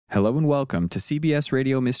Hello and welcome to CBS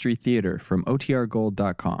Radio Mystery Theater from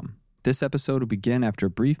OTRGold.com. This episode will begin after a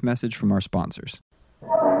brief message from our sponsors.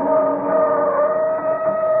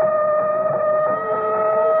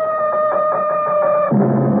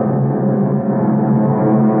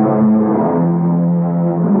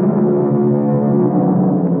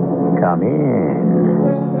 Come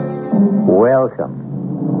in.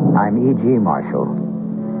 Welcome. I'm E.G. Marshall.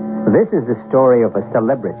 This is the story of a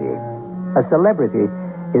celebrity. A celebrity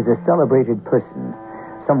is a celebrated person,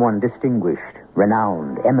 someone distinguished,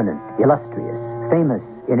 renowned, eminent, illustrious, famous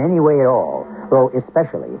in any way at all, though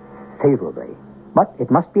especially favorably. But it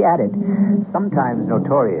must be added, sometimes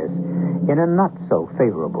notorious in a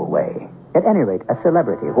not-so-favorable way. At any rate, a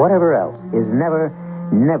celebrity, whatever else, is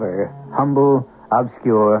never humble,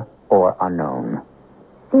 obscure, or unknown.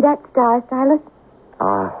 See that star, Silas?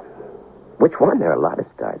 Which one? There are a lot of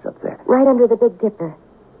stars up there. Right under the Big Dipper.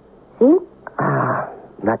 See?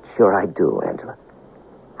 Not sure I do, Angela.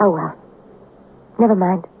 Oh, well. Never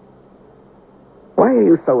mind. Why are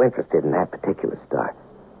you so interested in that particular star?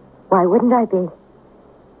 Why wouldn't I be?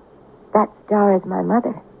 That star is my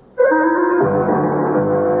mother.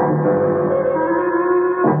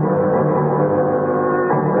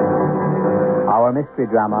 Our mystery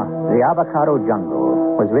drama, The Avocado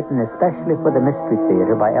Jungle, was written especially for the Mystery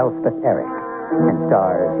Theater by Elspeth Eric and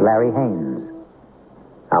stars Larry Haynes.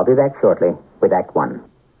 I'll be back shortly with Act One.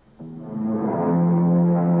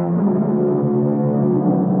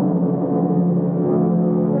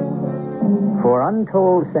 For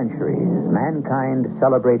untold centuries, mankind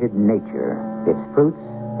celebrated nature, its fruits,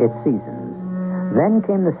 its seasons. Then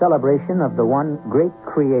came the celebration of the one great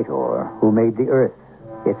creator who made the earth,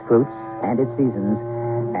 its fruits and its seasons,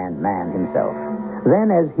 and man himself.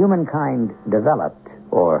 Then, as humankind developed,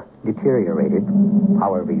 or deteriorated,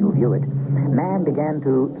 however you view it, man began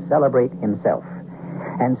to celebrate himself.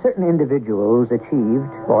 And certain individuals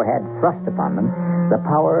achieved, or had thrust upon them, the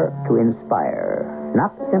power to inspire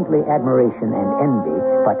not simply admiration and envy,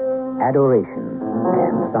 but adoration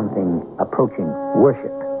and something approaching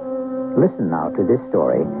worship. Listen now to this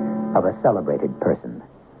story of a celebrated person.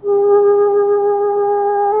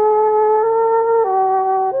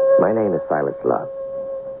 My name is Silas Love.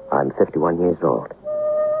 I'm 51 years old.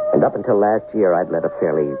 And up until last year, I'd led a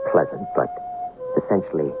fairly pleasant, but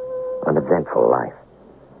essentially uneventful life.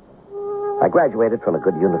 I graduated from a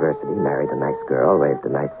good university, married a nice girl, raised a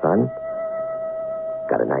nice son,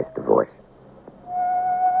 got a nice divorce.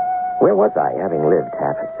 Where was I, having lived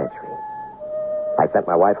half a century? I sent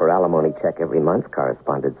my wife her alimony check every month,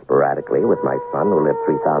 corresponded sporadically with my son, who lived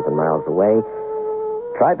 3,000 miles away,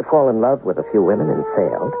 tried to fall in love with a few women and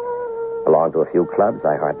failed, belonged to a few clubs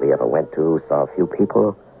I hardly ever went to, saw a few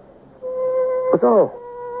people. It was all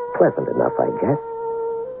pleasant enough, I guess.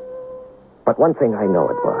 But one thing I know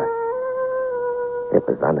it was. It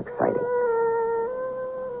was unexciting.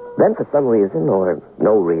 Then, for some reason, or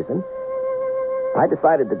no reason, I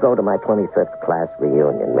decided to go to my 25th class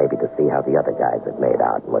reunion, maybe to see how the other guys had made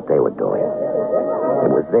out and what they were doing.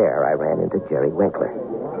 It was there I ran into Jerry Winkler.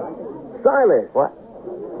 Silas. What?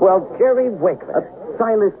 Well, Jerry Winkler.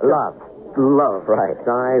 Silas Love. Love. Right.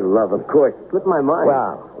 I love, of course. Slipped my mind.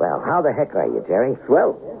 Well, how the heck are you, Jerry?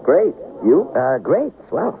 Swell. Great. You? Great.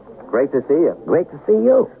 Swell. Great to see you. Great to see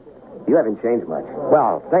you. You haven't changed much.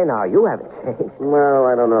 Well, say now, you haven't changed. Well,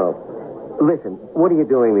 I don't know. Listen, what are you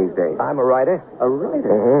doing these days? I'm a writer. A writer?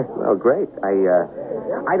 Mm-hmm. Well, great.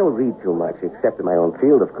 I don't read too much, except in my own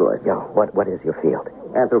field, of course. Yo, what is your field?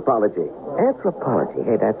 Anthropology. Anthropology.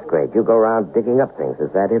 Hey, that's great. You go around digging up things. Is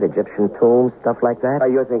that it? Egyptian tombs, stuff like that?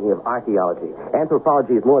 You're thinking of archaeology.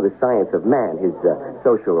 Anthropology is more the science of man, his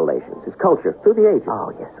social relations, his culture, through the ages. Oh,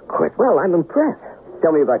 yes, of course. Well, I'm impressed.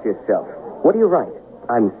 Tell me about yourself. What do you write?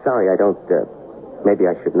 I'm sorry, I don't, maybe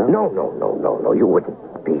I should know. No. You wouldn't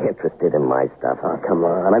be interested in my stuff. Oh, come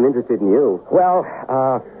on. I'm interested in you. Well,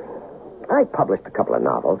 I published a couple of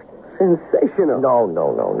novels. Sensational. No,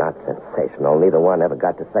 not sensational. Neither one ever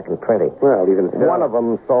got to second printing. Well, even so. One of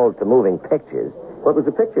them sold to Moving Pictures. What was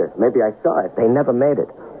the picture? Maybe I saw it. They never made it.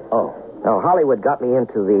 Oh. No, Hollywood got me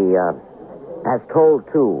into the, As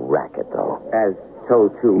Told To racket, though. As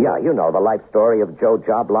Told To? Yeah, you know, the life story of Joe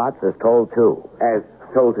Joblots As Told To. As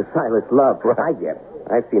Told to Silas Love. Right. I get it.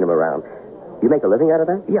 I've seen him around. You make a living out of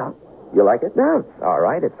that? Yeah. You like it? No, it's all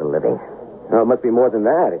right. It's a living. No, it must be more than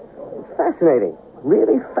that. It's fascinating.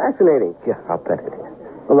 Really fascinating. Yeah, I'll bet it is.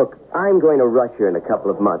 Well, look, I'm going to Russia in a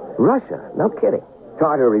couple of months. Russia? No kidding.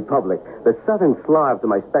 Tartar Republic. The southern Slavs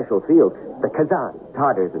are my special field. The Kazan,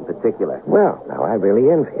 Tartars in particular. Well, now, I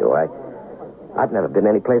really envy you. I've never been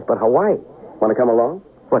any place but Hawaii. Want to come along?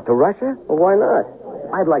 What, to Russia? Well, why not?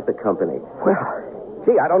 I'd like the company. Well,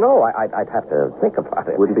 Gee, I don't know. I'd have to think about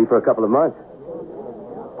it. Wouldn't be for a couple of months.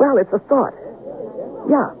 Well, it's a thought.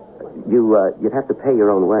 Yeah. You'd have to pay your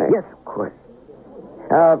own way. Yes, of course.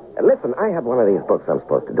 Listen, I have one of these books I'm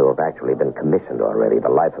supposed to do. I've actually been commissioned already. The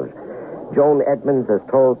Life of Joan Edmonds as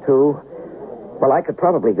told to. Well, I could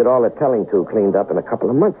probably get all the telling to cleaned up in a couple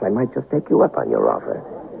of months. I might just take you up on your offer.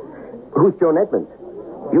 Who's Joan Edmonds?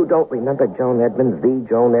 You don't remember Joan Edmonds, the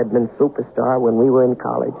Joan Edmonds superstar when we were in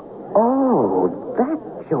college? Oh, that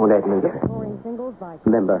Joan Edmonds.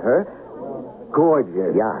 Remember her?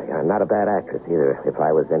 Gorgeous. Yeah, not a bad actress either, if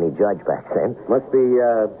I was any judge back then. Must be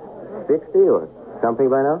 60 or something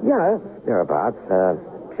by now? Yeah, thereabouts.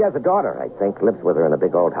 She has a daughter, I think, lives with her in a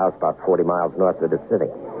big old house about 40 miles north of the city.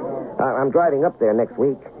 I'm driving up there next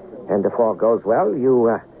week, and if all goes well, you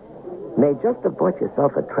may just have bought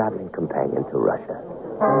yourself a traveling companion to Russia.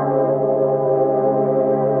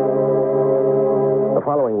 The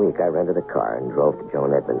following week, I rented a car and drove to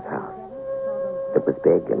Joan Edmonds' house. It was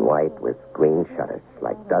big and white with green shutters,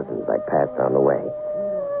 like dozens I passed on the way.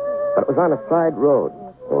 But it was on a side road.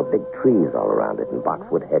 There were big trees all around it and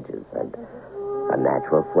boxwood hedges and a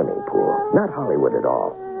natural swimming pool. Not Hollywood at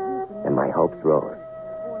all. And my hopes rose.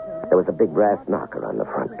 There was a big brass knocker on the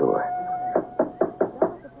front door.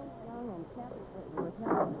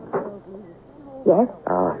 Yes?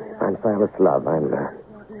 I'm Silas Love. I'm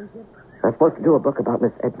supposed to do a book about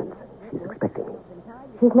Miss Edmonds. She's expecting me.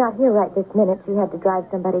 She's not here right this minute. She had to drive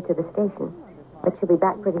somebody to the station. But she'll be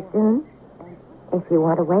back pretty soon. If you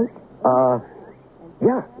want to wait.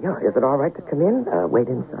 Yeah. Is it all right to come in? Wait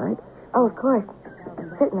inside? Oh, of course.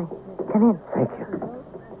 Certainly. Come in. Thank you.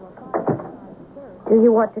 Do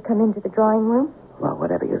you want to come into the drawing room? Well,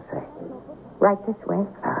 whatever you say. Right this way.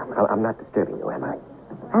 I'm not disturbing you, am I?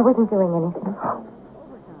 I wasn't doing anything. Oh.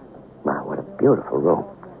 Wow, what a beautiful room.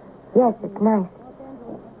 Yes, it's nice.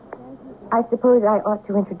 I suppose I ought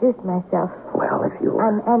to introduce myself. Well, if you...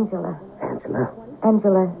 I'm Angela. Angela?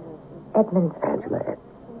 Angela Edmonds. Angela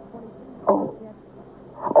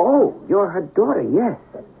Oh, you're her daughter, yes.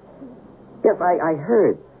 Yes, I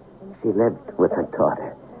heard. She lived with her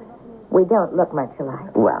daughter. We don't look much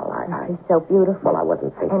alike. Well, She's so beautiful. Well, I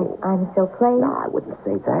wasn't thinking... And I'm so plain. No, I wouldn't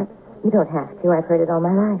say that. You don't have to. I've heard it all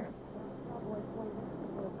my life.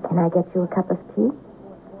 Can I get you a cup of tea?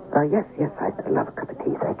 Yes, I'd love a cup of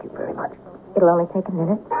tea. Thank you very much. It'll only take a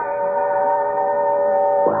minute.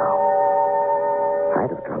 Wow.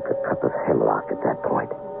 I'd have drunk a cup of hemlock at that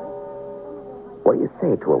point. What do you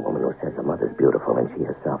say to a woman who says her mother's beautiful and she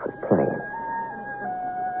herself is plain?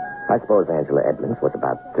 I suppose Angela Edmonds was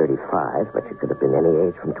about 35, but she could have been any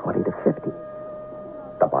age from 20 to 50.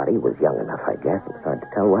 The body was young enough, I guess. It was hard to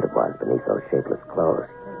tell what it was beneath those shapeless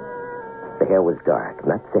clothes. The hair was dark,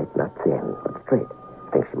 not thick, not thin, but straight. I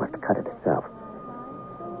think she must have cut it herself.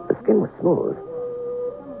 The skin was smooth,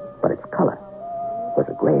 but its color was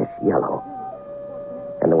a grayish yellow.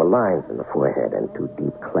 And there were lines in the forehead and two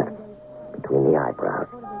deep clefts between the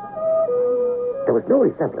eyebrows. There was no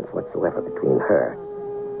resemblance whatsoever between her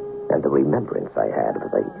and the remembrance I had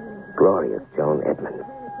of the glorious Joan Edmonds,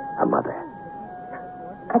 a mother.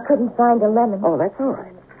 I couldn't find a lemon. Oh, that's all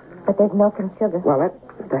right. But there's milk and sugar. Well,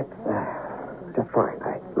 that's just fine.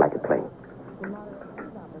 I like it plain.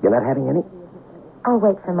 You're not having any? I'll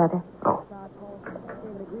wait for Mother. Oh.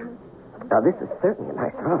 Now, this is certainly a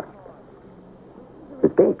nice house.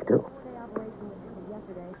 It's big, too.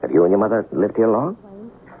 Have you and your mother lived here long?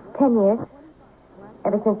 10 years.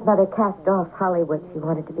 Ever since Mother cast off Hollywood, she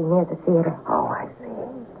wanted to be near the theater. Oh, I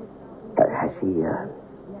see.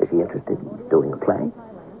 Is she interested in doing a play?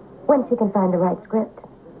 When she can find the right script.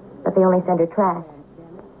 But they only send her trash.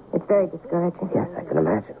 It's very discouraging. Yes, I can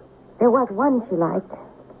imagine. There was one she liked.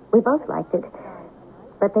 We both liked it.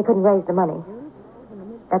 But they couldn't raise the money.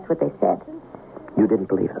 That's what they said. You didn't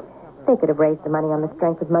believe them? They could have raised the money on the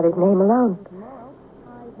strength of Mother's name alone.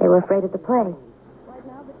 They were afraid of the play.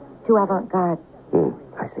 Too avant-garde.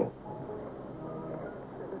 I see.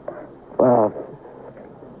 Well,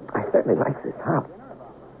 I certainly like this house.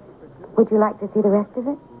 Would you like to see the rest of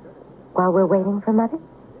it? While we're waiting for Mother?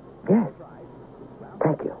 Yes.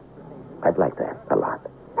 Thank you. I'd like that a lot.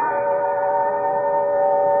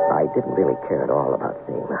 I didn't really care at all about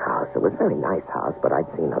seeing the house. It was a very nice house, but I'd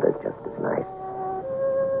seen others just as nice.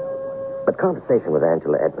 But conversation with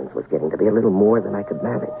Angela Edmonds was getting to be a little more than I could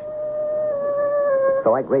manage.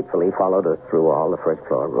 So I gratefully followed her through all the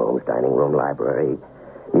first-floor rooms, dining room, library,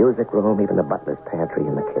 music room, even the butler's pantry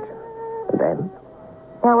and the kitchen. And then?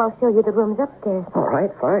 Now I'll show you the rooms upstairs. All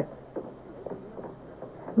right, fine.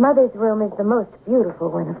 Mother's room is the most beautiful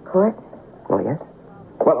one, of course. Oh, yes?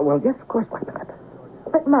 Well, yes, of course, why not?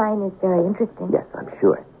 But mine is very interesting. Yes, I'm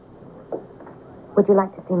sure. Would you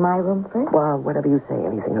like to see my room first? Well, whatever you say,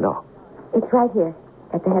 anything at all. It's right here,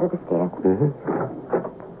 at the head of the stairs. Mm-hmm.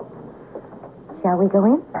 Shall we go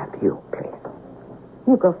in? After you, please.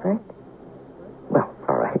 You go first. Well,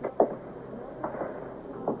 all right.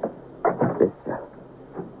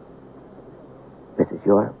 This is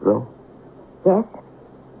your room? Yes.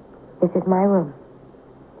 This is my room.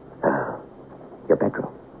 Your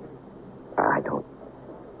bedroom? I don't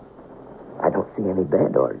see any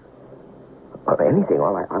bed or anything.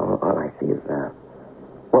 All I see is,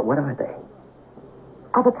 what are they?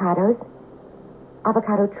 Avocados.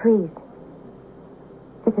 Avocado trees.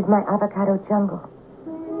 This is my avocado jungle.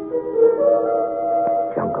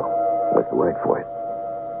 Jungle was the word for it.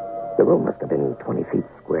 The room must have been 20 feet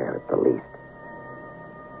square at the least.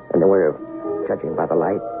 And there were, judging by the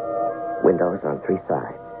light, windows on 3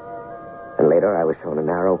 sides. And later I was shown a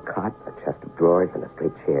narrow cot, a chest of drawers, and a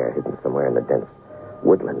straight chair hidden somewhere in the dense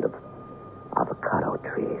woodland of avocado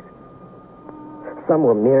trees. Some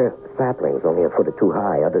were mere saplings, only a foot or 2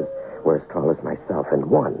 high. Others were as tall as myself.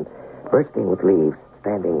 And one, bursting with leaves,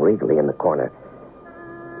 standing regally in the corner,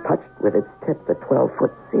 touched with its tip the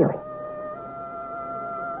 12-foot ceiling.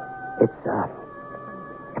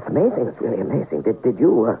 It's amazing. It's really amazing. Did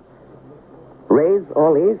you raise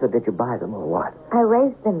all these, or did you buy them, or what? I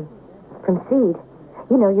raised them from seed.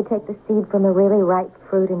 You know, you take the seed from a really ripe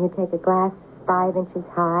fruit, and you take a glass 5 inches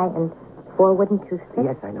high and 4 wooden toothpicks.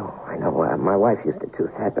 Yes, I know. My wife used to tooth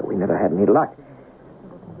that, but we never had any luck.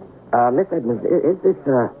 Miss Edmonds, is this,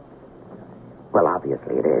 well,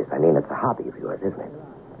 obviously it is. I mean, it's a hobby of yours, isn't it?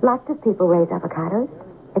 Lots of people raise avocados.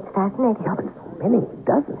 It's fascinating. Yeah, but so many,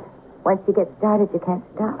 dozens. Once you get started, you can't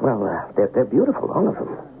stop. Well, they're beautiful, all of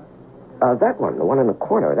them. That one, the one in the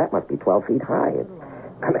corner, that must be 12 feet high. It's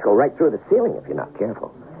going to go right through the ceiling if you're not careful.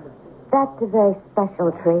 That's a very special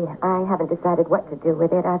tree. I haven't decided what to do with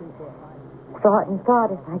it. I've thought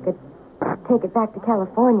if I could take it back to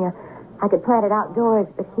California, I could plant it outdoors,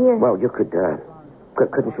 but here... Well, you couldn't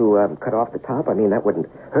you cut off the top? I mean, that wouldn't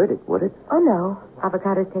hurt it, would it? Oh, no.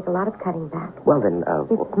 Avocados take a lot of cutting back. Well, then,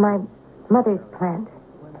 It's my mother's plant.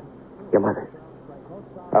 Your mother's?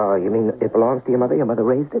 Oh, you mean it belongs to your mother? Your mother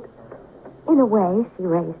raised it? In a way, she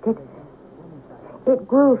raised it. It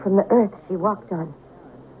grew from the earth she walked on.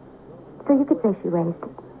 So you could say she raised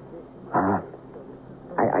it.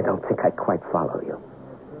 I don't think I quite follow you.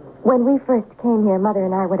 When we first came here, Mother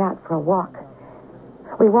and I went out for a walk.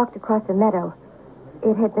 We walked across a meadow.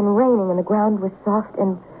 It had been raining and the ground was soft,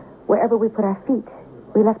 and wherever we put our feet,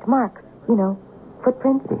 we left marks,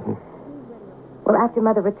 footprints. Mm-hmm. Well, after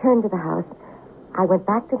Mother returned to the house, I went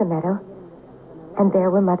back to the meadow, and there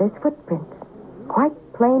were Mother's footprints, quite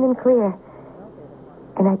plain and clear.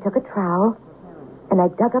 And I took a trowel, and I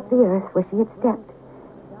dug up the earth where she had stepped.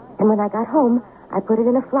 And when I got home, I put it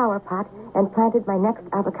in a flower pot and planted my next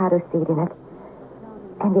avocado seed in it.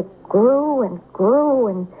 And it grew and grew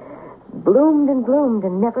and bloomed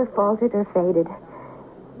and never faltered or faded.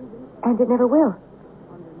 And it never will.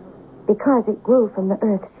 Because it grew from the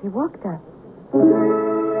earth she walked on.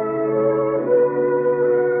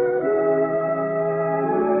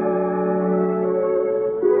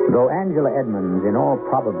 Though Angela Edmonds, in all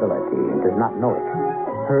probability, does not know it,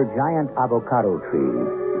 her giant avocado tree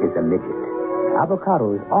is a midget.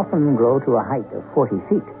 Avocados often grow to a height of 40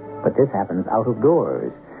 feet, but this happens out of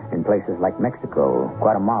doors in places like Mexico,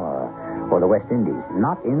 Guatemala, or the West Indies,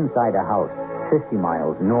 not inside a house 50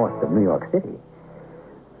 miles north of New York City.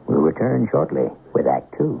 We'll return shortly with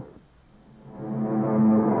Act Two.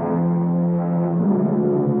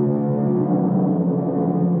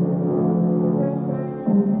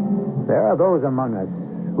 There are those among us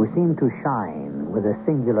who seem to shine with a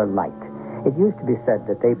singular light. It used to be said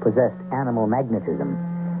that they possessed animal magnetism.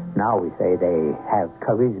 Now we say they have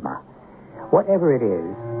charisma. Whatever it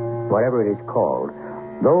is called,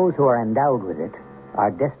 those who are endowed with it are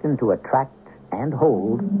destined to attract and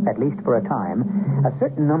hold, at least for a time, a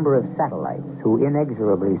certain number of satellites who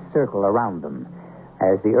inexorably circle around them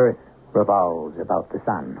as the Earth revolves about the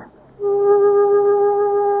sun.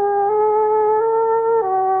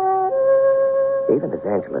 Even as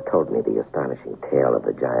Angela told me the astonishing tale of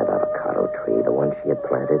the giant avocado tree, the one she had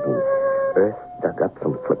planted and earth dug up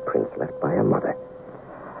from footprints left by her mother,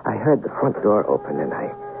 I heard the front door open and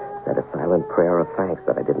I said a silent prayer of thanks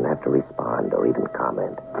that I didn't have to respond or even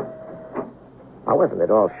comment. I wasn't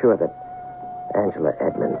at all sure that Angela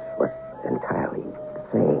Edmonds was entirely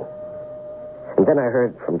sane. And then I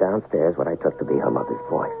heard from downstairs what I took to be her mother's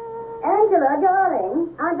voice. Angela,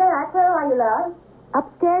 darling, I'm back. Where are you, love?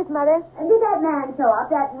 Upstairs, Mother. And did that man show up,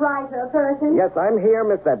 that writer person? Yes, I'm here,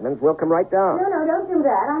 Miss Edmonds. We'll come right down. No, don't do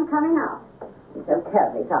that. I'm coming out. I'm so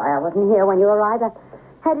terribly sorry I wasn't here when you arrived. I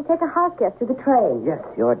had to take a house guest to the train. Yes,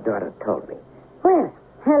 your daughter told me. Well,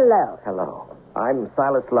 hello. Hello. I'm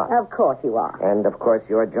Silas Lutz. Of course you are. And, of course,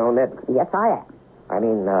 you're Joan Edmonds. Yes, I am. I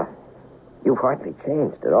mean, you've hardly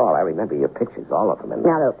changed at all. I remember your pictures, all of them. And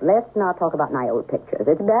Now, look, let's not talk about my old pictures.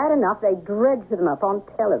 It's bad enough they dredged them up on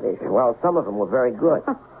television. Well, some of them were very good.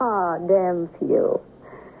 Ah, damn few.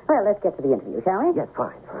 Well, let's get to the interview, shall we? Yes,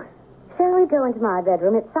 fine. Shall we go into my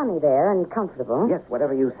bedroom? It's sunny there and comfortable. Yes,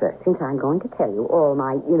 whatever you say. Since I'm going to tell you all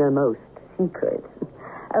my innermost secrets.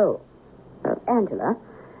 Oh, Angela,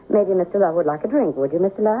 maybe Mr. Love would like a drink, would you,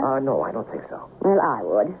 Mr. Love? No, I don't think so. Well, I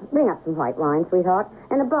would. Bring up some white wine, sweetheart,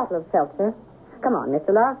 and a bottle of seltzer. Come on,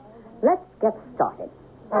 Mr. Love. Let's get started.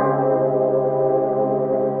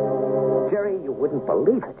 Jerry, you wouldn't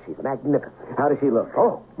believe it. She's magnificent. How does she look?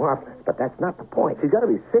 Oh, marvelous. But that's not the point. She's got to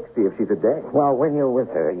be 60 if she's a dame. Well, when you're with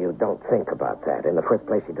her, you don't think about that. In the first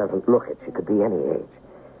place, she doesn't look it. She could be any age.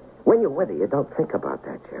 When you're with her, you don't think about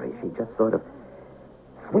that, Jerry. She just sort of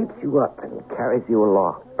sweeps you up and carries you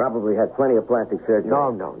along. Probably had plenty of plastic surgery.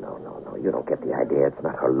 No. You don't get the idea. It's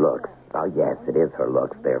not her looks. Oh, yes, it is her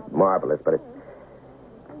looks. They're marvelous, but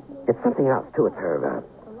it's something else, too. It's her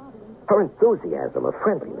enthusiasm, her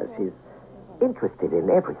friendliness. She's interested in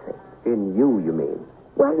everything. In you mean?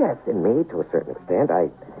 Well, yes, in me, to a certain extent. I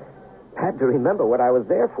had to remember what I was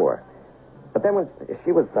there for. But then when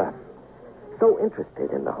she was so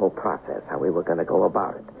interested in the whole process, how we were going to go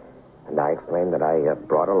about it. And I explained that I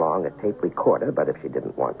brought along a tape recorder, but if she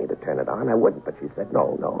didn't want me to turn it on, I wouldn't. But she said,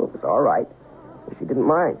 no, it was all right. She didn't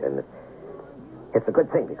mind. And it's a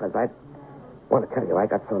good thing, because I want to tell you, I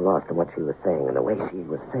got so lost in what she was saying and the way she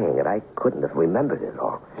was saying it, I couldn't have remembered it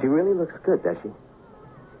all. She really looks good, does she?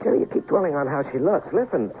 Jerry, you keep dwelling on how she looks.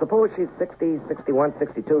 Listen, suppose she's 60, 61,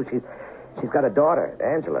 62. She's got a daughter,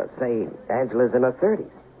 Angela. Say Angela's in her 30s.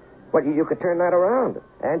 Well, you could turn that around.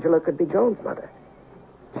 Angela could be Joan's mother.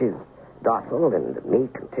 She's docile and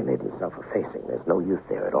meek and timid and self-effacing. There's no youth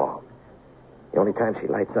there at all. The only time she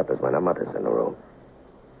lights up is when her mother's in the room.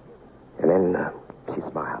 And then she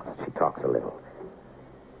smiles. She talks a little.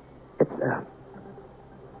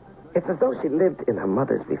 It's as though she lived in her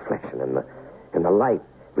mother's reflection, in the light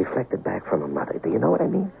reflected back from her mother. Do you know what I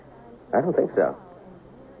mean? I don't think so.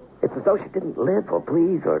 It's as though she didn't live or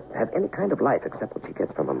breathe or have any kind of life except what she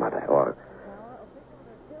gets from her mother or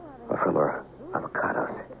from her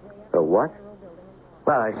avocados. The what?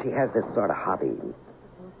 Well, she has this sort of hobby.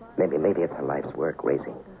 Maybe it's her life's work,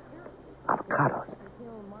 raising avocados.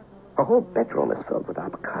 Her whole bedroom is filled with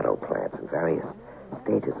avocado plants in various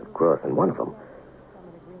stages of growth, and one of them,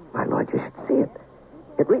 my Lord, you should see it.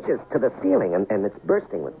 It reaches to the ceiling, and it's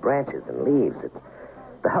bursting with branches and leaves. It's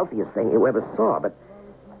the healthiest thing you ever saw, but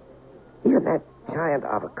even that giant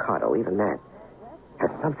avocado, even that,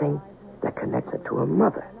 has something that connects it to her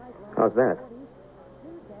mother. How's that?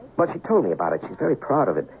 Well, she told me about it. She's very proud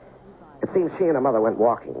of it. It seems she and her mother went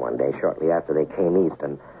walking one day shortly after they came east,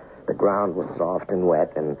 and the ground was soft and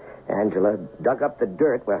wet, and Angela dug up the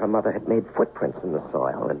dirt where her mother had made footprints in the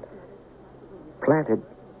soil and planted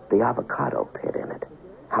the avocado pit in it.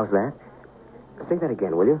 How's that? Say that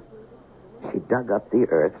again, will you? She dug up the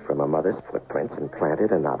earth from her mother's footprints and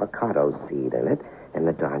planted an avocado seed in it, and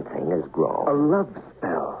the darn thing has grown. A love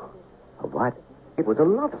spell. A what? It was a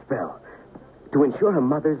love spell. To ensure her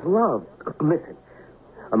mother's love. Listen.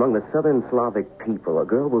 Among the southern Slavic people, a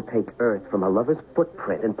girl will take earth from her lover's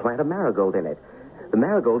footprint and plant a marigold in it. The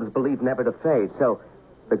marigold is believed never to fade, so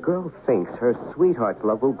the girl thinks her sweetheart's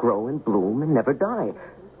love will grow and bloom and never die.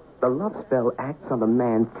 The love spell acts on the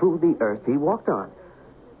man through the earth he walked on.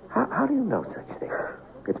 How do you know such things?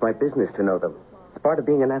 It's my business to know them. It's part of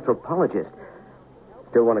being an anthropologist.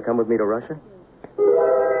 Still want to come with me to Russia?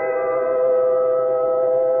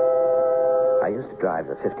 I used to drive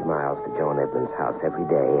the 50 miles to Joan Edmonds' house every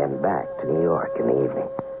day and back to New York in the evening.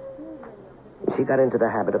 She got into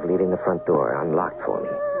the habit of leaving the front door unlocked for me.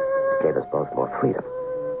 It gave us both more freedom.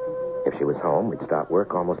 If she was home, we'd start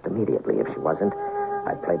work almost immediately. If she wasn't,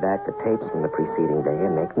 I'd play back the tapes from the preceding day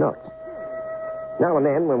and make notes. Now and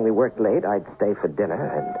then, when we worked late, I'd stay for dinner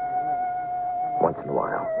and once in a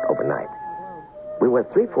while, overnight. We were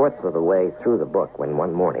 3/4 of the way through the book when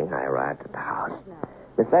one morning I arrived at the house.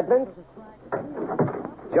 Miss Edmonds?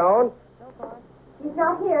 Joan? She's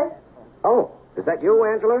not here. Oh, is that you,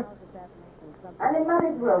 Angela? I'm in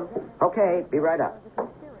Mother's room. Okay, be right up.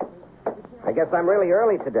 I guess I'm really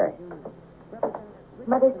early today.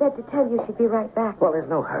 Mother said to tell you she'd be right back. Well, there's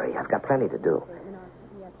no hurry. I've got plenty to do.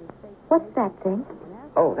 What's that thing?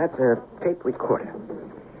 Oh, that's a tape recorder.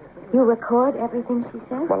 You record everything she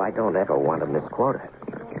says? Well, I don't ever want to misquote her.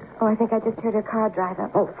 Oh, I think I just heard her car drive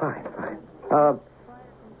up. Oh, fine.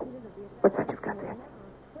 What's that you've got there?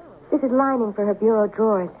 This is lining for her bureau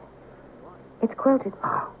drawers. It's quilted.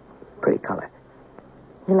 Oh, pretty color.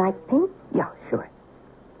 You like pink? Yeah, sure.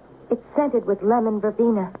 It's scented with lemon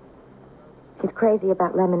verbena. She's crazy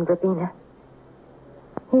about lemon verbena.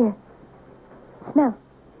 Here. Smell.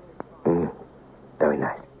 Very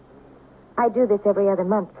nice. I do this every other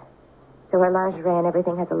month. So her lingerie and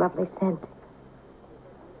everything has a lovely scent.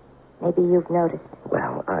 Maybe you've noticed.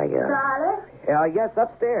 Well, Charlotte? Yes,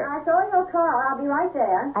 upstairs. I saw your car. I'll be right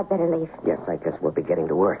there. I'd better leave. Yes, I guess we'll be getting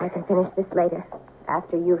to work. I can finish this later,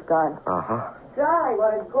 after you've gone. Uh-huh. Charlie,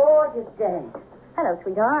 what a gorgeous day. Hello,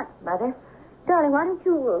 sweetheart. Mother? Darling, why don't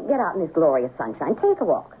you get out in this glorious sunshine? Take a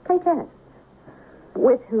walk. Play tennis.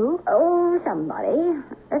 With who? Oh, somebody.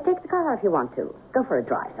 Take the car if you want to. Go for a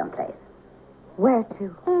drive someplace. Where to?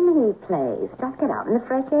 Any place. Just get out in the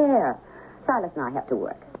fresh air. Silas and I have to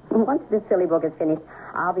work. Once this silly book is finished,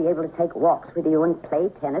 I'll be able to take walks with you and play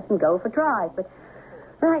tennis and go for drives. But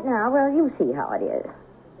right now, well, you see how it is.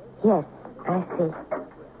 Yes, I see.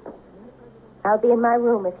 I'll be in my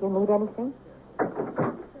room if you need anything.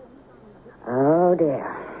 Oh, dear.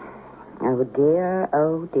 Oh, dear,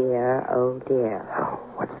 oh, dear, oh, dear. Oh,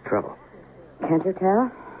 what's the trouble? Can't you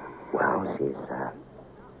tell? Well, she's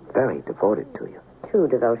very devoted to you. Too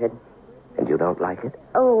devoted. And you don't like it?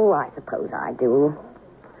 Oh, I suppose I do.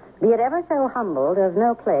 Be it ever so humble, there's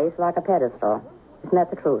no place like a pedestal. Isn't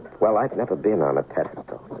that the truth? Well, I've never been on a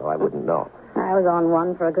pedestal, so I wouldn't know. I was on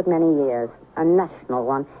one for a good many years. A national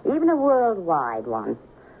one. Even a worldwide one.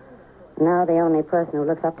 Now the only person who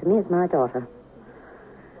looks up to me is my daughter.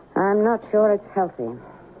 I'm not sure it's healthy.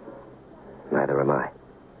 Neither am I.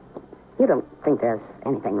 You don't think there's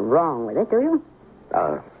anything wrong with it, do you?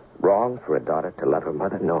 Wrong for a daughter to love her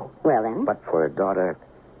mother? No. Well, then. But for a daughter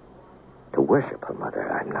to worship her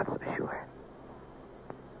mother, I'm not so sure.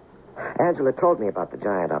 Angela told me about the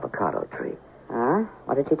giant avocado tree. Huh?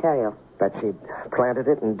 What did she tell you? That she'd planted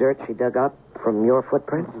it in dirt she dug up from your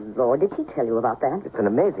footprints. Lord, did she tell you about that? It's an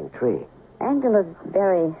amazing tree. Angela's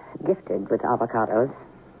very gifted with avocados.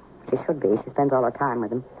 She should be. She spends all her time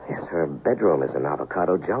with them. Yes, her bedroom is an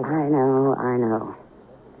avocado jungle. I know.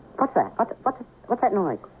 What's that? What's that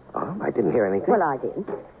noise? Oh, I didn't hear anything. Well, I did.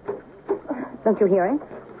 Don't you hear it?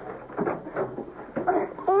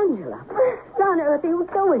 Angela. Where on earth are you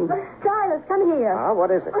going? Silas, come here.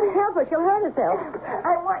 What is it? Help her. She'll hurt herself.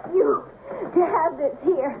 I want you to have this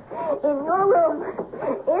here in your room.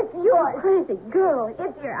 It's yours. Crazy girl.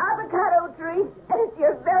 It's your avocado tree, and it's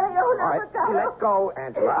your very own All right, avocado. let go,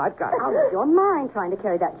 Angela. I've got it. Out of your mind trying to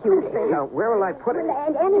carry that huge thing. Now, where will I put it?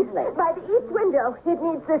 And any place. By the east window. It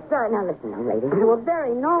needs the sun. Now, listen, young lady. You were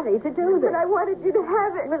very naughty to do this. But I wanted you to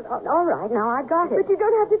have it. Well, all right, now I got it. But you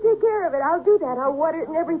don't have to take care of it. I'll do that. I'll water it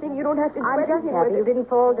and everything. You don't have to do I'm just anything happy you with it. didn't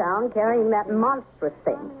fall down carrying that monstrous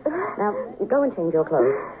thing. Now, go and change your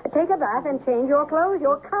clothes. Take a bath and change your clothes.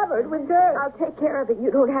 You're covered with dirt. I'll take care of it.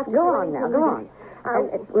 You don't have to Go do on now, anything go with on.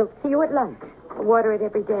 it. And we'll see you at lunch. I'll water it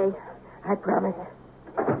every day. I promise.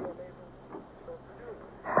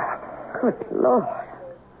 Good Lord.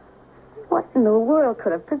 What in the world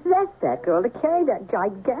could have possessed that girl to carry that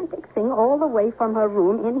gigantic thing all the way from her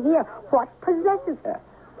room in here? What possesses her?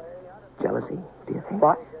 Jealousy, do you think?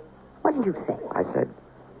 What? What did you say? I said,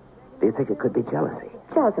 do you think it could be jealousy?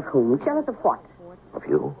 Jealous of whom? Jealous of what? Of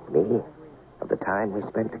you, me, of the time we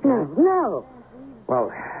spent together? No.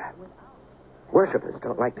 Well, worshippers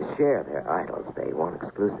don't like to share their idols. They want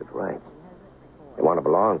exclusive rights. They want to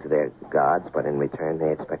belong to their gods, but in return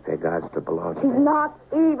they expect their gods to belong to She's them. not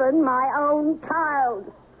even my own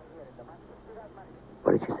child.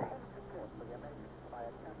 What did you say?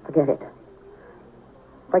 Forget it.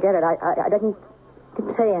 I didn't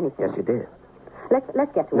say anything. Yes, you did.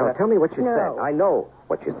 Let's get to No, work. tell me what you No. said. I know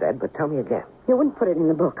what you said, but tell me again. You wouldn't put it in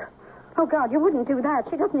the book. Oh, God, you wouldn't do that.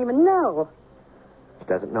 She doesn't even know. She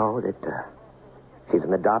doesn't know that she's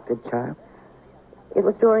an adopted child? It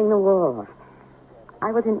was during the war.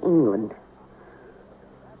 I was in England.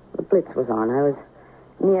 The Blitz was on. I was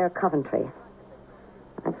near Coventry.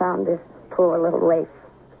 I found this poor little waif.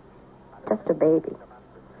 Just a baby.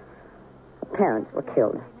 Her parents were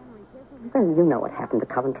killed. Well, you know what happened to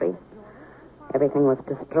Coventry. Everything was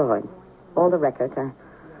destroyed. All the records.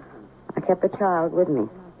 I kept the child with me.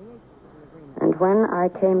 And when I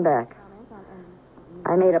came back,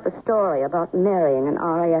 I made up a story about marrying an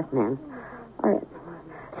RAF man.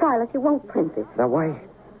 Silas, you won't print it. Now, why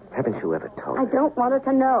haven't you ever told I her? don't want her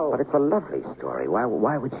to know. But it's a lovely story. Why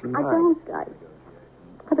would she mind? Well,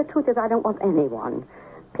 the truth is, I don't want anyone,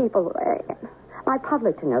 people, my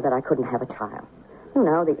public to know that I couldn't have a child. You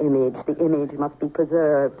know, the image must be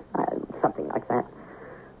preserved, something like that.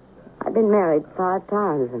 I've been married 5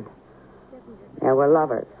 times, and there were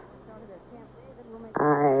lovers.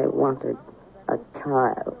 I wanted a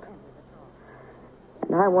child.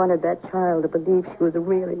 And I wanted that child to believe she was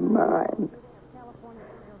really mine.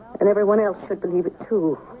 And everyone else should believe it,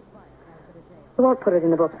 too. You won't put it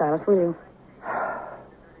in the book, Silas, will you?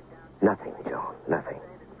 Nothing, Joan, nothing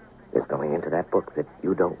is going into that book that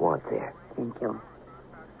you don't want there. Thank you.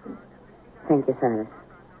 Thank you, Silas.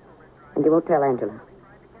 And you won't tell Angela?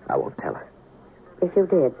 I won't tell her. If you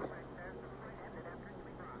did,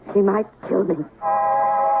 she might kill me.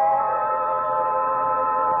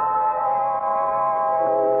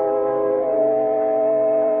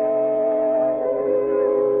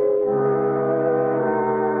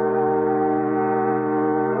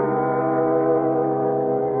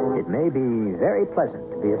 It may be very pleasant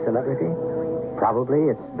to be a celebrity. Probably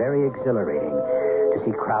it's very exhilarating to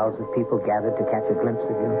see crowds of people gathered to catch a glimpse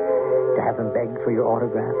of you, to have them beg for your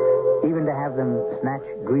autograph, even to have them snatch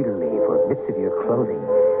greedily for bits of your clothing.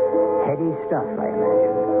 Heady stuff, I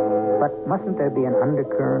imagine. But mustn't there be an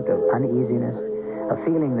undercurrent of uneasiness, a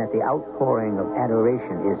feeling that the outpouring of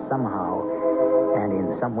adoration is somehow and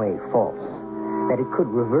in some way false, that it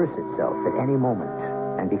could reverse itself at any moment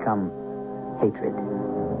and become hatred?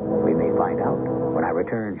 We may find out when I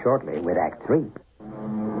return shortly with Act 3.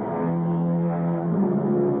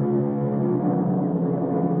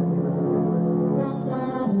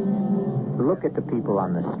 Look at the people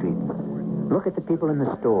on the streets. Look at the people in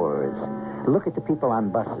the stores. Look at the people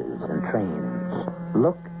on buses and trains.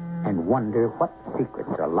 Look and wonder what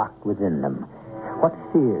secrets are locked within them. What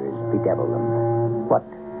fears bedevil them. What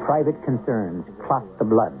private concerns clot the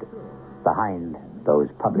blood behind those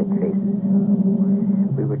public faces.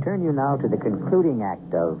 We return you now to the concluding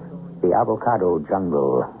act of The Avocado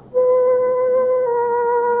Jungle.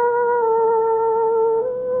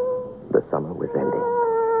 The summer was ending.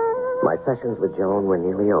 My sessions with Joan were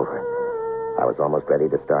nearly over. I was almost ready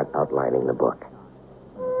to start outlining the book.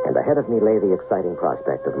 And ahead of me lay the exciting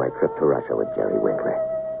prospect of my trip to Russia with Jerry Winkler.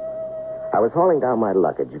 I was hauling down my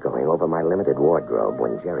luggage, going over my limited wardrobe,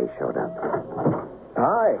 when Jerry showed up.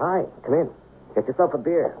 Hi. Hi, come in. Get yourself a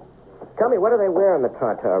beer. Tell me, what do they wear in the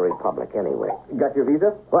Tartar Republic anyway? Got your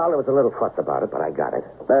visa? Well, there was a little fuss about it, but I got it.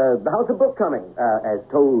 How's the book coming? As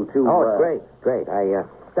told to... Oh, it's great, great. I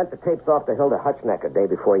sent the tapes off to Hilda Hutchnecker day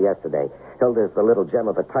before yesterday. Hilda's the little gem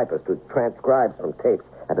of a typist who transcribes from tapes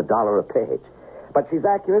at $1 a page. But she's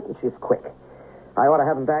accurate and she's quick. I ought to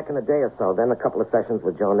have them back in a day or so. Then a couple of sessions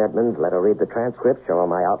with Joan Edmonds, let her read the transcript, show her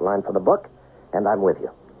my outline for the book, and I'm with you.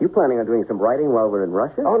 You planning on doing some writing while we're in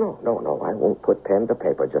Russia? Oh, no. I won't put pen to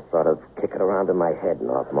paper. Just sort of kick it around in my head in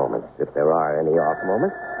off moments, if there are any off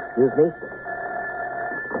moments. Excuse me.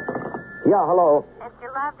 Yeah, hello. Mr.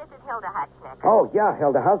 Love, this is Hilda Hutchnecker. Oh, yeah,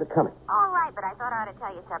 Hilda. How's it coming? All right, but I thought I ought to tell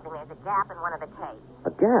you something. There's a gap in one of the tapes.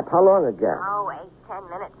 A gap? How long a gap? Oh, 8-10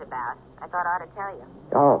 minutes about. I thought I ought to tell you.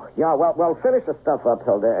 Oh, yeah, well, finish the stuff up,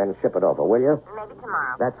 Hilda, and ship it over, will you? Maybe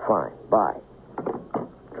tomorrow. That's fine. Bye.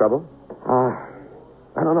 Trouble?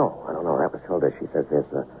 I don't know. That was Hilda. She says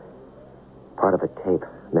there's a part of a tape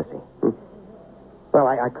missing. Well,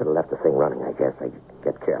 I could have left the thing running, I guess. I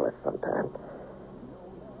get careless sometimes.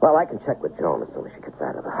 Well, I can check with Joan as soon as she gets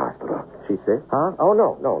out of the hospital. She sick? Huh? Oh,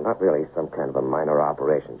 no, not really. Some kind of a minor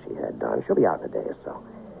operation she had done. She'll be out in a day or so.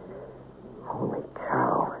 Holy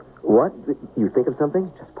cow. What? You think of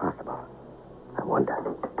something? It's just possible. I wonder.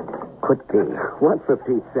 Could be. What, for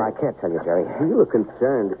Pete's sake? I can't tell you, Jerry. You look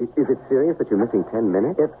concerned. Is it serious that you're missing 10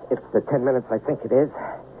 minutes? It's the 10 minutes I think it is.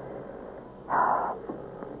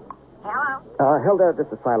 Hello? Hilda, this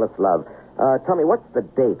is Silas Love. Tell me, what's the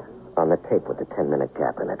date on the tape with the 10-minute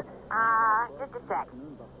gap in it? Just a sec.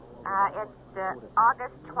 It's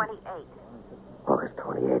August 28th. August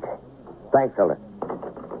 28th. Thanks, Hilda.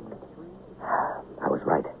 I was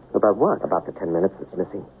right. About what? About the 10 minutes that's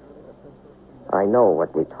missing. I know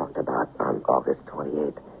what we talked about on August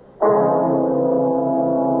 28th.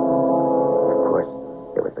 Of course,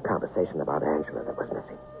 it was the conversation about Angela that was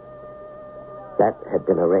missing. That had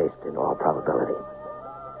been erased in all probability.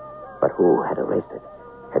 But who had erased it?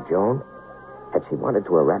 Had Joan? Had she wanted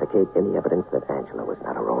to eradicate any evidence that Angela was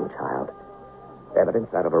not her own child? Evidence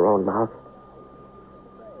out of her own mouth?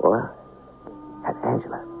 Or had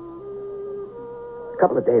Angela? A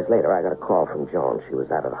couple of days later, I got a call from Joan. She was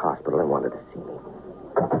out of the hospital and wanted to see me.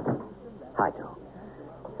 Hi, Joan.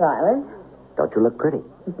 Silas? Don't you look pretty?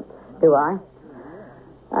 Do I?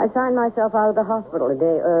 I signed myself out of the hospital a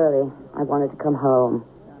day early. I wanted to come home.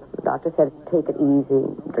 The doctor said take it easy,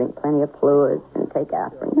 drink plenty of fluids, and take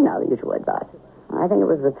aspirin. You know, the usual advice. I think it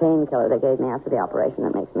was the painkiller they gave me after the operation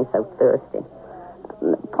that makes me so thirsty.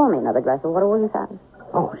 Pour me another glass of water, will you, Silas?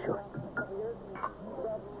 Oh, sure.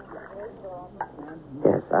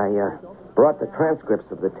 I brought the transcripts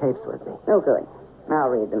of the tapes with me. Oh, good. I'll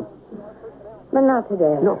read them. But not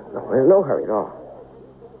today. No, there's no hurry at all.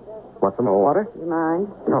 Want some more water? You mind?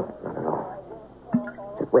 No, not at all.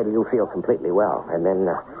 Just wait till you feel completely well, and then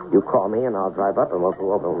you call me, and I'll drive up, and we'll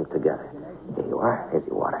go over them together. Here you are. Here's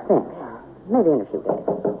your water. Thanks. Maybe in a few days.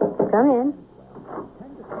 Come in.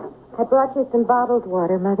 I brought you some bottled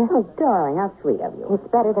water, Mother. Oh, darling, how sweet of you. It's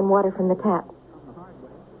better than water from the tap.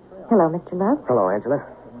 Hello, Mr. Love. Hello, Angela.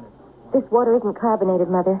 This water isn't carbonated,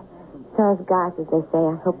 Mother. Sans gaz, as they say.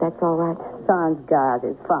 I hope that's all right. Sans gaz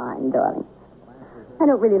is fine, darling. I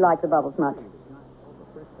don't really like the bubbles much.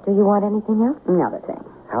 Do you want anything else? Another thing.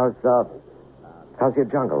 How's your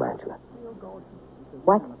jungle, Angela?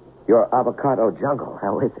 What? Your avocado jungle.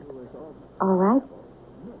 How is it? All right.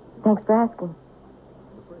 Thanks for asking.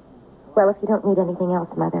 Well, if you don't need anything else,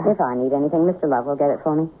 Mother. If I need anything, Mr. Love will get it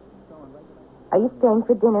for me. Are you staying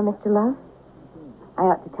for dinner, Mr. Love? I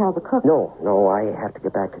ought to tell the cook. No, I have to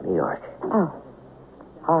get back to New York. Oh.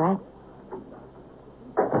 All right.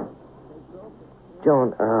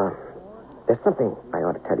 Joan, there's something I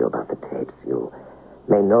ought to tell you about the tapes. You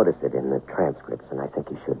may notice it in the transcripts, and I think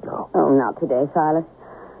you should know. Oh, not today, Silas.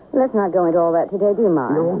 Let's not go into all that today, do you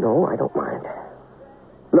mind? No, I don't mind.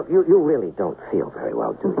 Look, you really don't feel very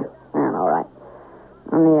well, do you? Well, all right.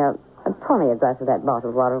 Only, pour me a glass of that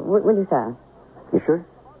bottled water, will you, Silas? You sure?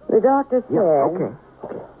 The doctor said... Yeah, okay.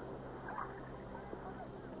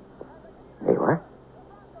 There you are.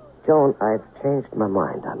 Joan, I've changed my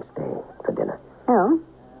mind. I'm staying for dinner. Oh?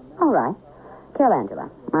 All right. Tell Angela.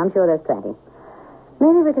 I'm sure there's plenty.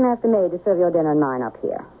 Maybe we can ask the maid to serve your dinner and mine up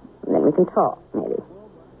here. And then we can talk, maybe.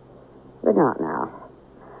 But not now.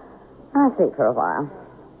 I'll sleep for a while.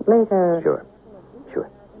 Later... Sure.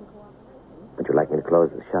 Would you like me to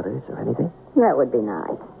close the shutters or anything? That would be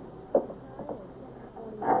nice.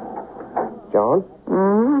 Joan?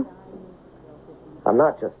 Mm-hmm. I'm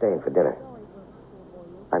not just staying for dinner.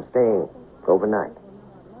 I'm staying overnight.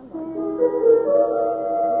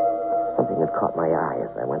 Something had caught my eye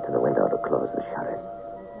as I went to the window to close the shutters.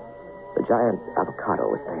 The giant avocado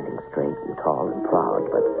was standing straight and tall and proud,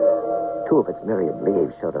 but two of its myriad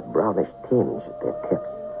leaves showed a brownish tinge at their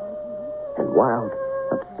tips. And wild,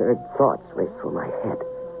 absurd thoughts raced through my head.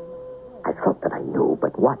 I felt that I knew,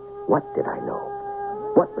 but what? What did I know?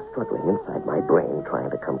 What was struggling inside my brain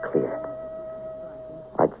trying to come clear?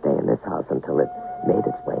 I'd stay in this house until it made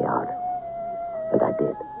its way out. And I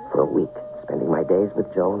did, for a week, spending my days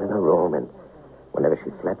with Joan in her room, and whenever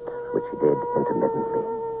she slept, which she did intermittently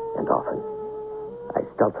and often, I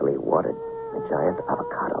stealthily watered the giant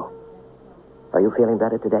avocado. Are you feeling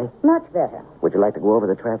better today? Much better. Would you like to go over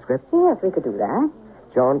the transcript? Yes, we could do that.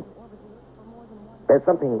 Joan, there's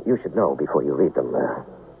something you should know before you read them.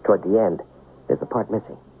 Toward the end, there's a part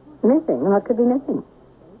missing. Missing? What could be missing?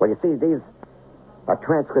 Well, you see, these are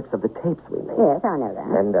transcripts of the tapes we made. Yes, I know that.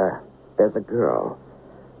 And there's a girl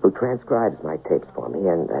who transcribes my tapes for me,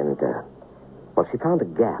 and well, she found a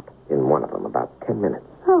gap in one of them, about 10 minutes.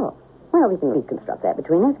 Oh. Well, we can reconstruct that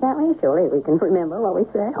between us, can't we? Surely we can remember what we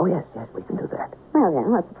said. Oh, yes, we can do that. Well,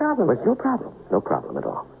 then, what's the problem? Well, it's no problem. No problem at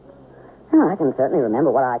all. Well, I can certainly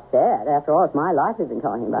remember what I said. After all, it's my life we've been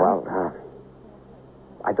talking about. Well,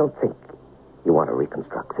 I don't think you want to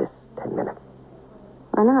reconstruct this 10 minutes.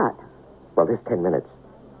 Why not? Well, this 10 minutes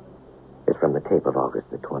is from the tape of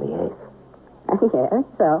August the 28th. Yes,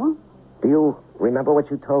 so? Do you remember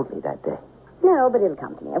what you told me that day? No, but it'll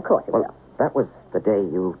come to me. Of course it will. That was the day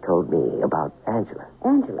you told me about Angela.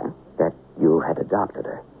 Angela? That you had adopted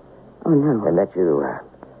her. Oh, no. And that you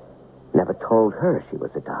never told her she was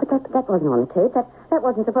adopted. But that wasn't on the tape. That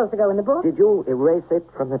wasn't supposed to go in the book. Did you erase it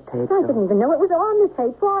from the tape? I didn't even know it was on the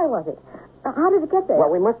tape. Why was it? How did it get there? Well,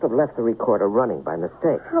 we must have left the recorder running by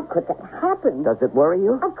mistake. How could that happen? Does it worry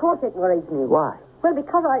you? Of course it worries me. Why? Well,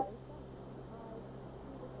 because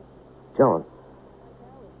Joan,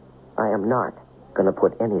 I am not going to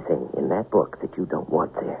put anything in that book that you don't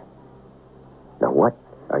want there. Now, what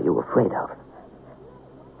are you afraid of?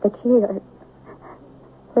 That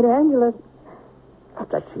Angela...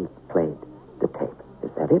 That she played the tape.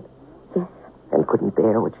 Is that it? Yes. And couldn't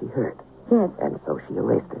bear what she heard. Yes. And so she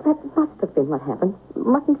erased it. That must have been what happened,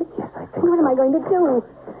 mustn't it? Yes, I think What so. am I going to do?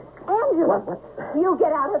 Angela! What? You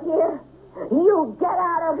get out of here! You get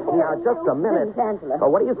out of here! Now, just a minute. Please, Angela. Oh,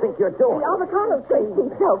 what do you think you're doing? The avocado tree.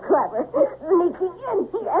 He's so clever. Sneaking in.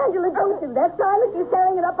 Angela, don't do that. Silas, you're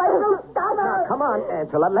tearing it up. I don't stop Now, her. come on,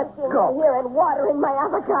 Angela. Let's In go. here and watering my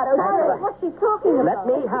avocado. Angela. What's she talking about?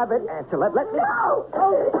 Let me have it, Angela. Let me... No!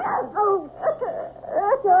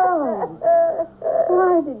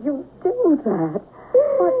 Why did you do that?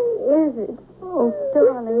 What is it? Oh,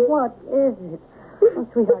 darling, what is it? Oh,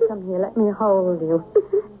 sweetheart, come here. Let me hold you.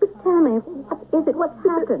 Tell me, what is it? What's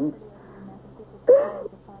happened?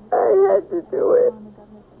 I had to do it.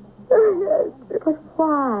 I had to. But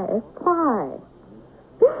why? Why?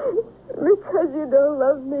 Because you don't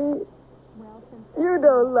love me. You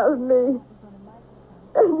don't love me.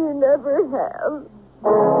 And you never have.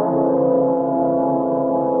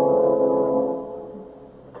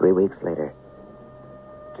 3 weeks later,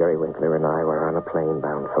 Jerry Winkler and I were on a plane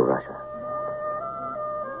bound for Russia.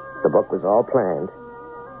 The book was all planned,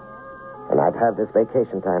 and I'd have this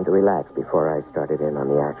vacation time to relax before I started in on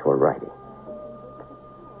the actual writing.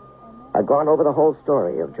 I'd gone over the whole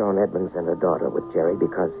story of Joan Edmonds and her daughter with Jerry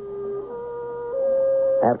because,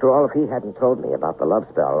 after all, if he hadn't told me about the love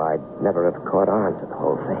spell, I'd never have caught on to the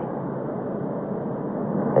whole thing.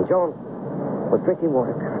 And Joan was drinking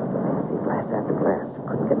water constantly, glass after glass.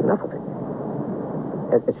 Couldn't get enough of it.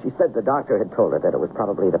 She said the doctor had told her that it was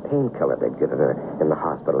probably the painkiller they'd given her in the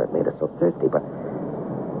hospital that made her so thirsty, but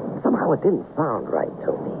somehow it didn't sound right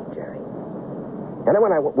to me, Jerry. And then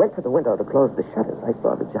when I went to the window to close the shutters, I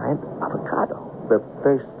saw the giant avocado. The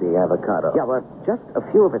thirsty avocado. Yeah, well, just a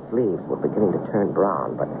few of its leaves were beginning to turn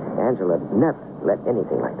brown, but Angela never let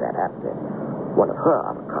anything like that happen to one of her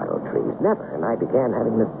avocado trees. Never. And I began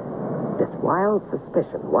having this wild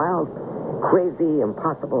suspicion, wild, crazy,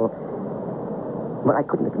 impossible, but I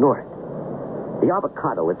couldn't ignore it. The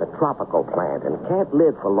avocado is a tropical plant and can't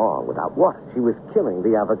live for long without water. She was killing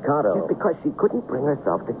the avocado. Just because she couldn't bring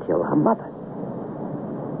herself to kill her mother.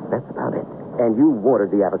 That's about it. And you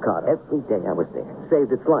watered the avocado. Every day I was there.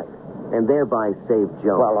 Saved its life. And thereby saved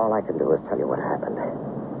Joan. Well, all I can do is tell you what happened.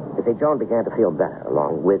 You see, Joan began to feel better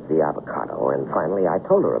along with the avocado, and finally I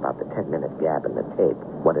told her about the 10-minute gap in the tape,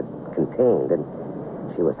 what it contained, and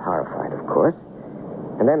she was horrified, of course.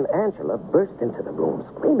 And then Angela burst into the room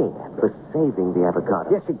screaming at me. For saving the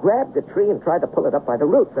avocado. Yes, she grabbed the tree and tried to pull it up by the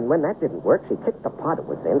roots, and when that didn't work, she kicked the pot it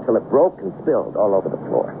was in till it broke and spilled all over the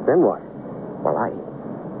floor. Then what? Well, I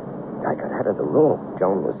got out of the room.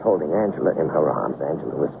 Joan was holding Angela in her arms.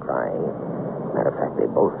 Angela was crying. Matter of fact, they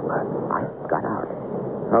both were. I got out.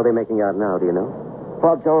 How are they making out now, do you know?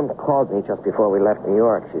 Well, Joan called me just before we left New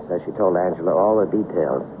York. She says she told Angela all the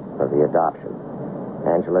details of the adoption.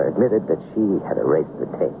 Angela admitted that she had erased the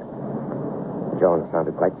tape. Joan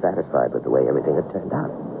sounded quite satisfied with the way everything had turned out.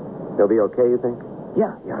 They'll be okay, you think?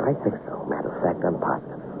 Yeah, I think so. Matter of fact, I'm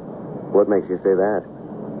positive. What makes you say that?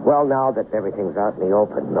 Well, now that everything's out in the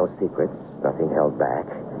open, no secrets, nothing held back,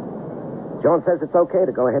 Joan says it's okay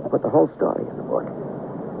to go ahead and put the whole story in the book.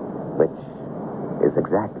 Which is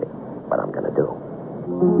exactly what I'm going to do.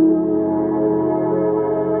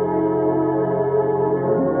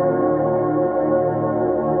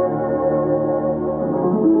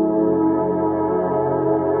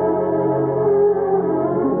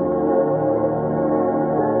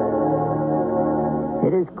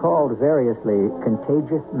 It is called variously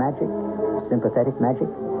contagious magic, sympathetic magic,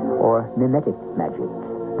 or mimetic magic.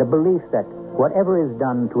 The belief that whatever is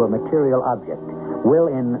done to a material object will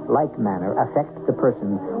in like manner affect the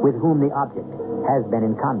person with whom the object has been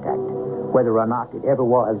in contact, whether or not it ever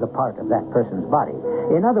was a part of that person's body.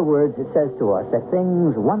 In other words, it says to us that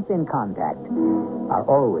things once in contact are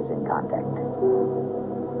always in contact.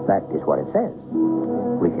 That is what it says.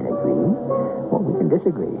 We can agree, or we can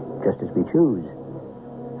disagree, just as we choose.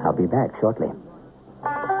 I'll be back shortly.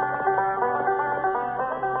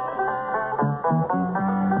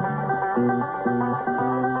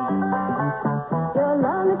 Your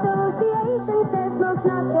lung association says smoke's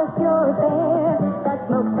not just your affair. That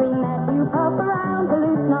smoke screen that you puff around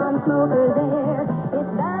pollutes non-smokers' air.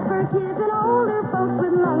 It's bad for kids and older folks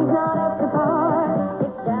with lungs not up to par.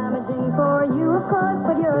 It's damaging for you, of course,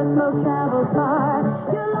 but your smoke travels far.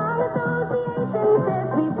 Your lung association says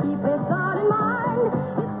please keep this thought in mind.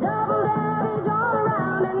 It's double damage all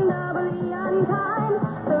around and doubly unkind.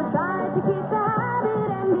 So try to keep the habit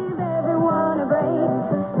and give everyone a break.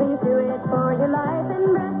 Please do it for your life and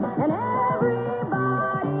breath and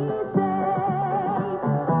everybody's sake.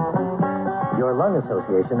 Your lung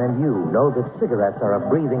association and you know that cigarettes are a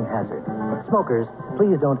breathing hazard. Smokers,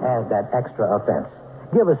 please don't add that extra offense.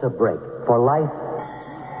 Give us a break for life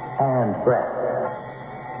and breath.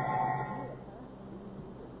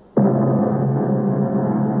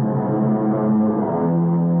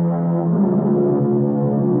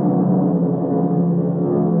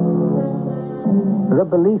 The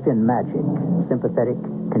belief in magic, sympathetic,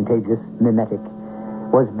 contagious, mimetic,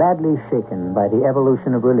 was badly shaken by the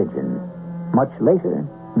evolution of religion. Much later,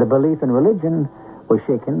 the belief in religion was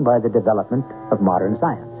shaken by the development of modern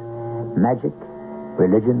science. Magic,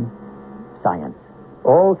 religion, science.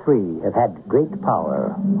 All three have had great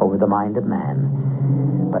power over the mind of man.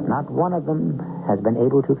 but not one of them has been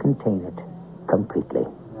able to contain it completely.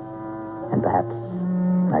 And perhaps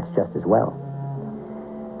that's just as well.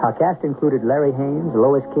 Our cast included Larry Haines,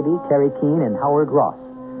 Lois Kitty, Terry Keane, and Howard Ross.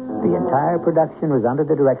 The entire production was under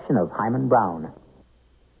the direction of Hyman Brown.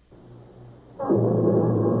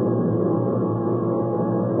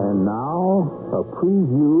 And now, a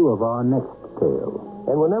preview of our next tale.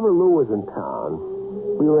 And whenever Lou was in town,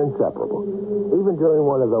 we were inseparable. Even during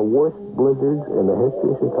one of the worst blizzards in the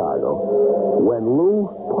history of Chicago, when Lou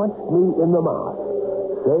punched me in the mouth,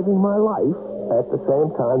 saving my life at the same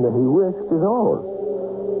time that he risked his own.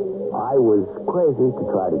 I was crazy to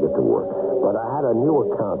try to get to work, but I had a new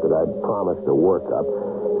account that I'd promised to work up,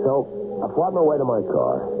 so I fought my way to my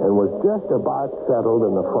car and was just about settled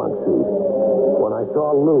in the front seat when I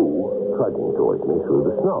saw Lou trudging towards me through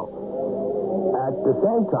the snow. At the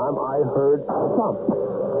same time, I heard a thump.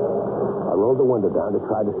 I rolled the window down to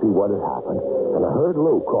try to see what had happened, and I heard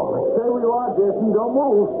Lou calling. Stay where you are, Jason. Don't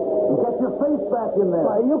move. You get your face back in there.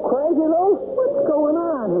 Are you crazy, Lou? What's going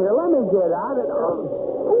on here? Let me get out.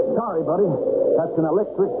 Sorry, buddy. That's an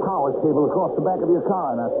electric power cable across the back of your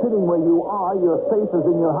car. Now, sitting where you are, your safe is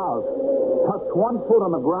in your house. Touch one foot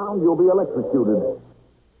on the ground, you'll be electrocuted.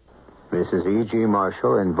 This is E.G.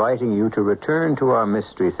 Marshall inviting you to return to our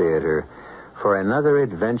Mystery Theater for another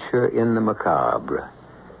adventure in the macabre.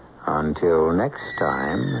 Until next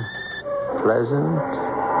time, pleasant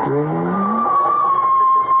dreams.